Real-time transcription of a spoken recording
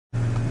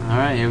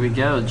Alright, here we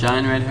go.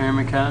 Giant red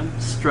hermit crab,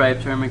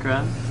 striped hermit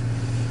crab.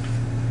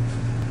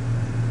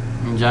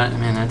 And giant,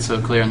 man, that's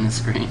so clear on the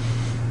screen.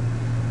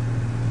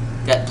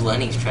 That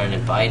Blenny's trying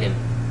to bite him.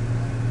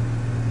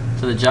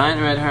 So the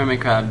giant red hermit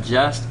crab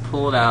just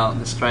pulled out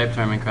the striped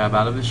hermit crab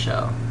out of his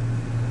shell.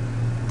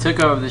 Took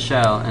over the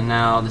shell, and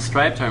now the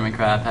striped hermit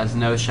crab has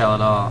no shell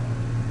at all.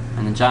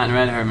 And the giant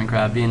red hermit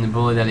crab, being the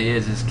bully that he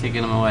is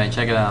kicking him away.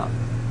 Check it out.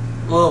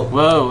 Whoa.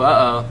 Whoa,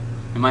 uh-oh.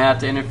 We might have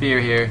to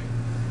interfere here.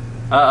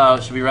 Uh-oh,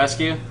 should we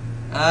rescue?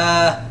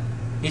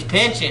 He's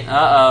pinching.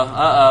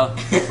 Uh-oh.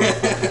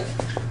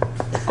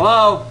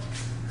 Hello?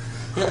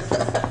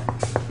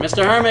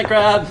 Mr. Hermit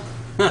Crab?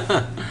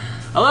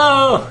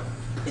 Hello?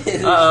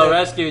 Uh-oh,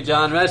 rescue,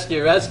 John.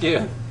 Rescue.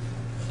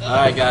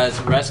 Alright, guys,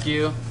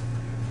 rescue.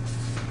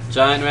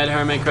 Giant red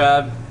hermit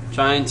crab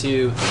trying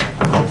to...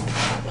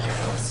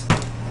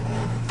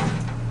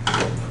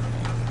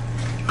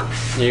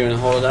 You're gonna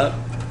hold it up?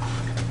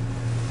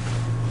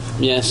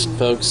 Yes,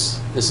 folks,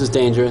 this is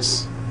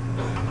dangerous.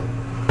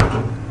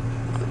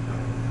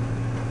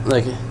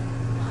 Look. Here,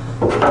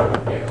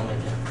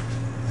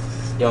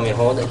 you want me to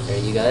hold it? Here,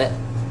 you got it?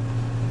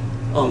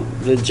 Oh,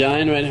 the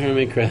giant red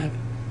hermit crab.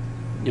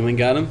 You want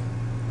got him?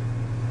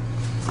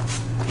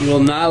 He will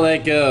not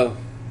let go.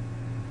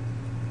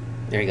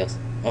 There he goes.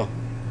 Oh.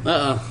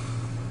 Uh-oh.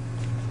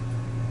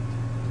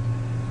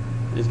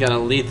 He's got a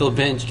lethal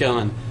pinch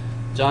going.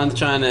 John's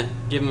trying to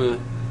give him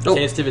a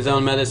taste of his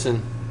own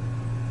medicine.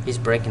 He's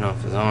breaking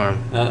off his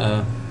arm.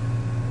 Uh-oh.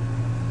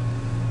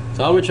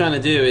 So all we're trying to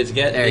do is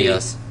get There he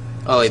goes.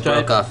 Oh, he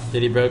broke off.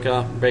 Did he break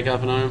off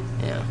an arm?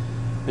 Yeah.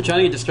 We're trying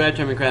to get the striped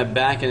hermit crab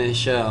back in his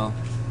shell.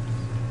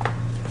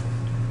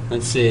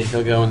 Let's see,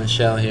 he'll go in the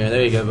shell here.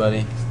 There you go,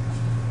 buddy.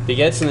 If he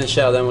gets in the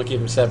shell, then we'll keep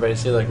him separated.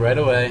 See, like right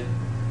away.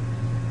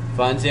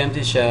 Finds the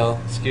empty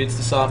shell, scoots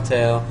the soft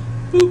tail.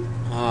 Boop.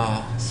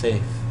 Ah,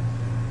 safe.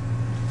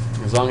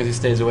 As long as he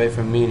stays away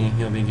from Meanie,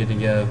 he'll be good to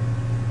go.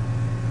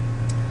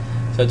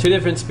 So 2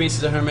 different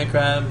species of hermit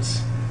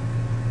crabs.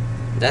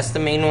 That's the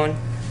main one.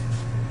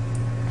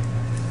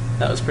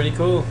 That was pretty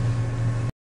cool.